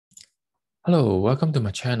Hello, welcome to my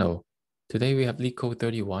channel. Today we have Leetcode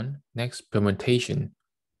 31, next permutation.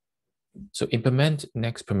 So implement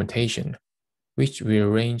next permutation, which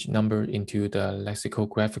rearrange number into the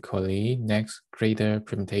lexicographically next greater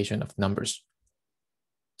permutation of numbers.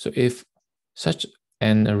 So if such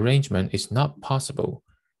an arrangement is not possible,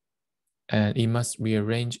 and it must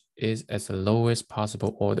rearrange it as the lowest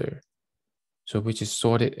possible order, so which is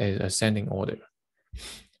sorted as ascending order.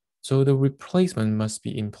 So the replacement must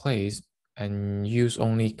be in place and use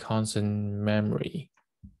only constant memory.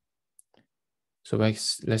 So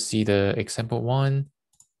let's see the example one.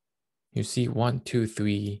 You see 1, 2,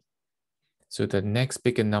 3. So the next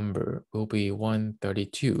bigger number will be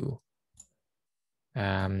 132.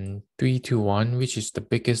 3, 2, 1, which is the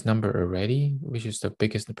biggest number already, which is the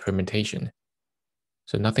biggest permutation.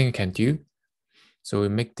 So nothing you can do. So we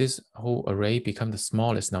make this whole array become the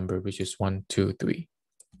smallest number, which is 1, 2, 3.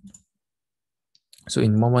 So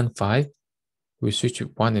in 115, we switch to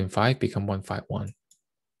 1 and 5 become 151.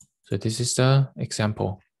 So this is the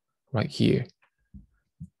example right here.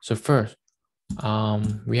 So first,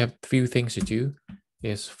 we have few things to do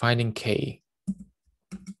is finding k.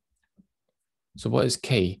 So what is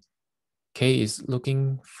k? K is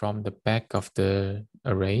looking from the back of the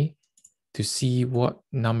array to see what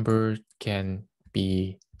number can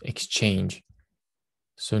be exchanged.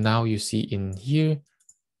 So now you see in here,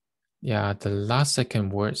 the last second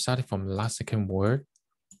word, starting from the last second word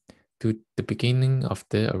to the beginning of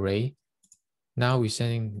the array. Now we're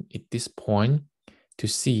setting at this point to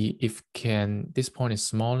see if this point is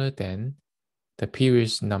smaller than the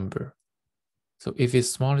previous number. So if it's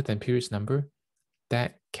smaller than previous number,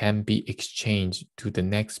 that can be exchanged to the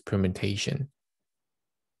next permutation.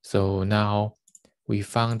 So now we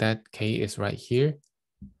found that k is right here.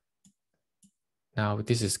 Now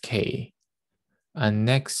this is k. And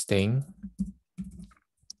next thing,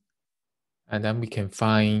 and then we can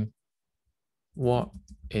find what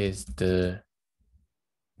is the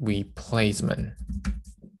replacement.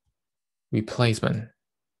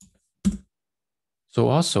 So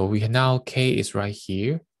also we now k is right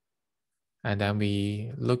here. And then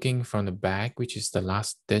we looking from the back, which is the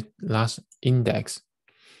last index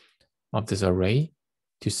of this array,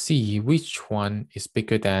 to see which one is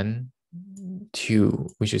bigger than 2,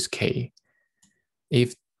 which is k.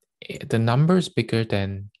 If the number is bigger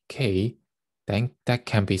than k, then that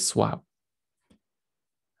can be swapped.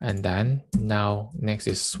 And then now next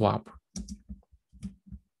is swap.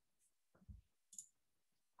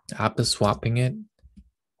 After swapping it,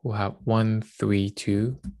 we'll have 1, 3,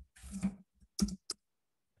 2.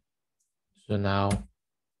 So now,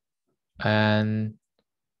 and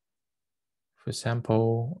for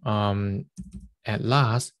example, at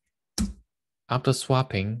last, after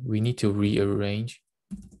swapping, we need to rearrange.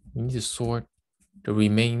 We need to sort the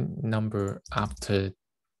remaining number after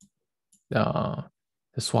the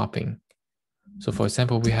swapping. So for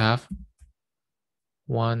example, we have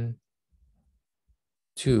 1,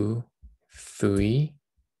 2, 3.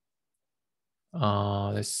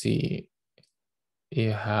 Let's see.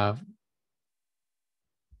 You have,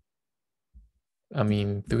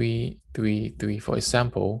 3, 3, 3, for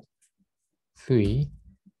example, 3.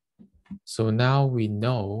 So now we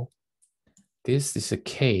know this is a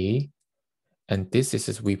k and this is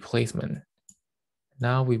its replacement.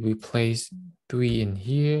 Now we replace 3 in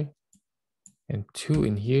here and 2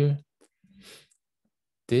 in here.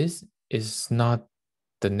 This is not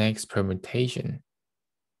the next permutation.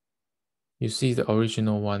 You see the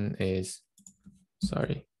original one is,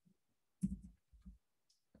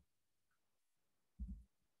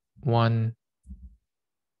 1,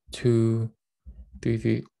 2,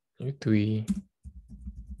 3, 3.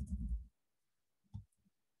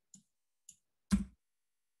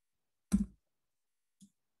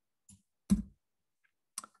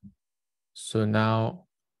 So now,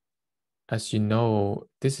 as you know,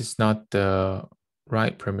 this is not the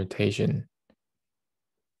right permutation.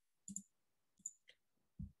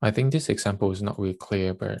 I think this example is not really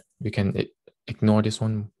clear, but we can ignore this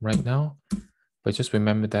one right now. But just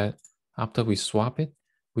remember that after we swap it,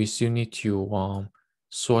 we still need to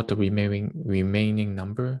sort the remaining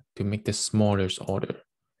number to make the smallest order.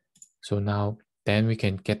 So now, then we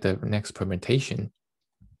can get the next permutation.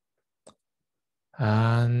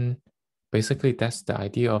 And basically, that's the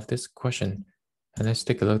idea of this question. And let's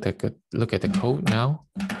take a look at the code now.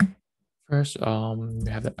 First, we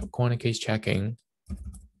have the corner case checking.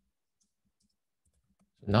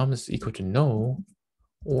 Num is equal to no,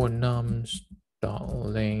 or num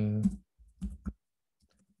stalling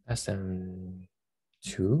less than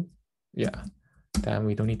 2. Yeah, then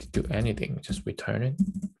we don't need to do anything, just return it.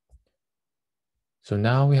 So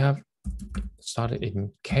now we have started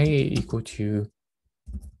in k equal to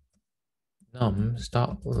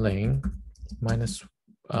num.length minus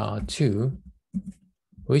 2,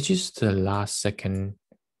 which is the last second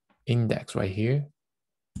index right here.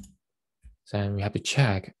 Then we have to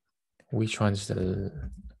check which one's the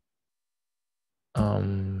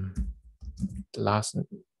last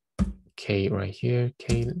k right here,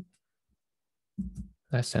 k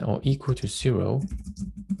less than or equal to 0.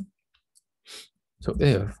 So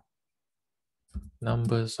if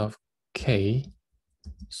numbers of k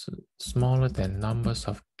smaller than numbers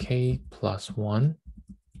of k plus 1,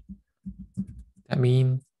 that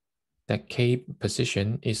means that k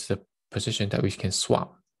position is the position that we can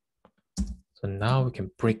swap. So now we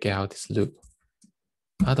can break out this loop.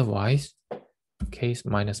 Otherwise, k is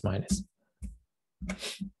minus minus.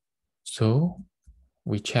 So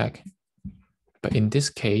we check. But in this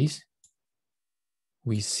case,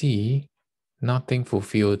 we see nothing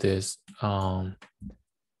fulfill this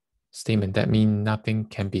statement. That means nothing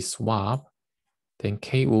can be swapped. Then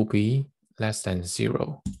k will be less than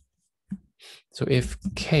 0. So if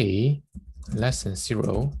k less than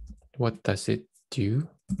 0, what does it do?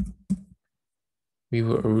 We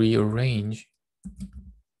will rearrange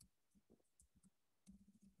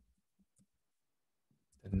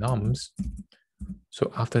the nums. So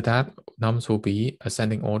after that, nums will be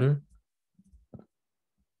ascending order.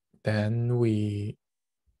 Then we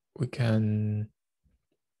can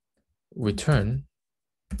return.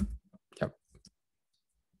 Yep.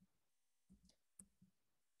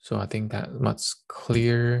 So I think that much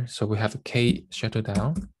clear. So we have k settle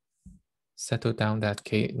down that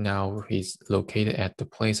k now is located at the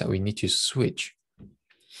place that we need to switch.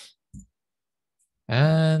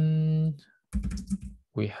 And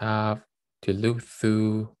we have to loop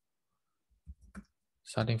through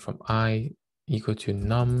starting from I equal to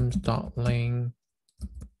nums.length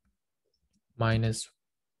minus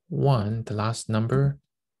 1, the last number,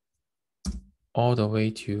 all the way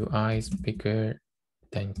to I is bigger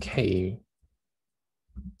than k.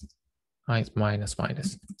 I is minus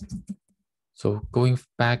minus. So going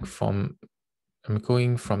from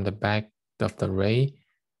the back of the array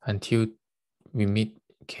until we meet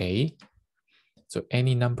k. So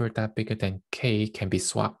any number that bigger than k can be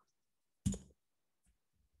swapped.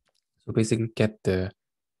 So basically get the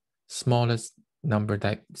smallest number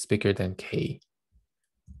that is bigger than k.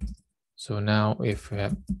 So now if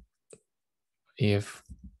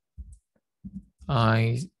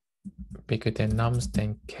I bigger than nums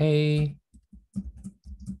than k,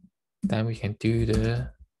 then we can do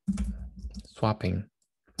the swapping.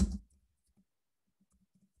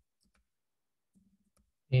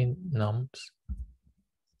 In nums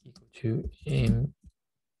equal to in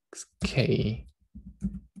k,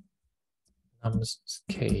 nums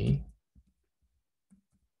k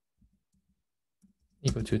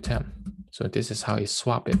equal to 10. So this is how you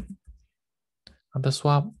swap it. After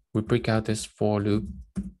swap, we break out this for loop.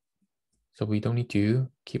 So we don't need to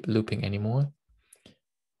keep looping anymore.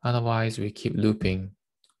 Otherwise, we keep looping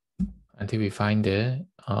until we find the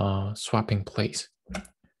swapping place.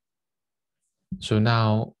 So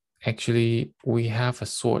now, actually, we have a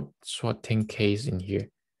sorting case in here.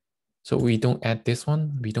 So we don't add this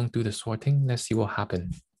one. We don't do the sorting. Let's see what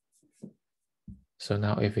happens. So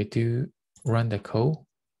now if we do run the code,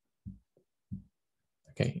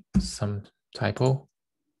 okay, some typo.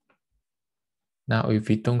 Now, if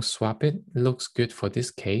we don't swap it, it looks good for this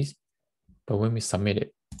case. But when we submit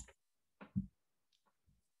it,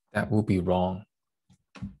 that will be wrong.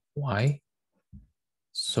 Why?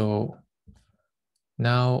 So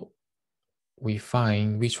now we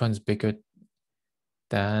find which one's bigger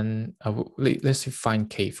than, let's find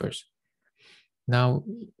k first. Now,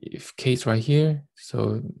 if k is right here,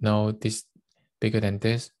 so no, this bigger than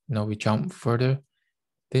this. No, we jump further.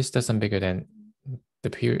 This doesn't bigger than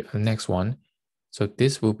the next one. So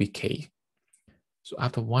this will be k. So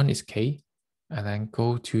after 1 is k, and then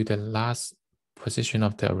go to the last position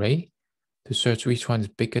of the array to search which one is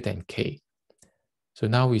bigger than k. So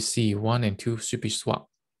now we see 1 and 2 should be swapped.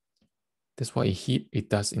 That's what it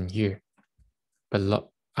does in here. But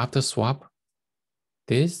look, after swap,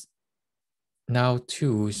 this, now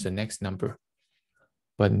 2 is the next number.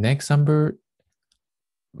 But next number,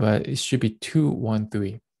 but it should be 2, 1,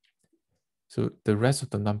 3. So the rest of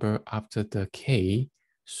the number after the k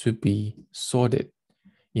should be sorted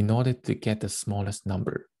in order to get the smallest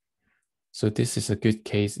number. So this is a good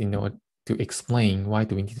case in order to explain why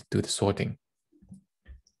do we need to do the sorting.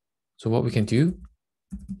 So what we can do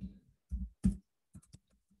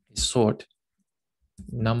is sort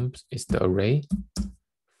nums is the array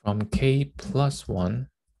from k plus 1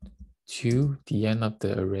 to the end of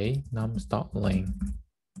the array nums.length.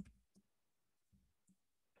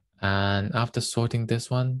 And after sorting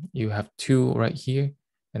this one, you have 2 right here,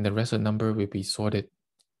 and the rest of the number will be sorted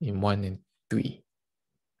in 1 and 3.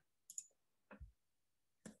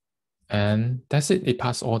 And that's it. It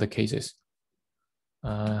passed all the cases.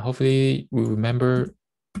 Hopefully, we remember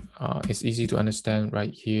it's easy to understand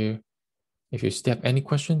right here. If you still have any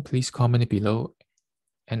question, please comment it below,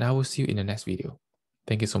 and I will see you in the next video.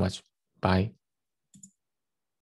 Thank you so much. Bye.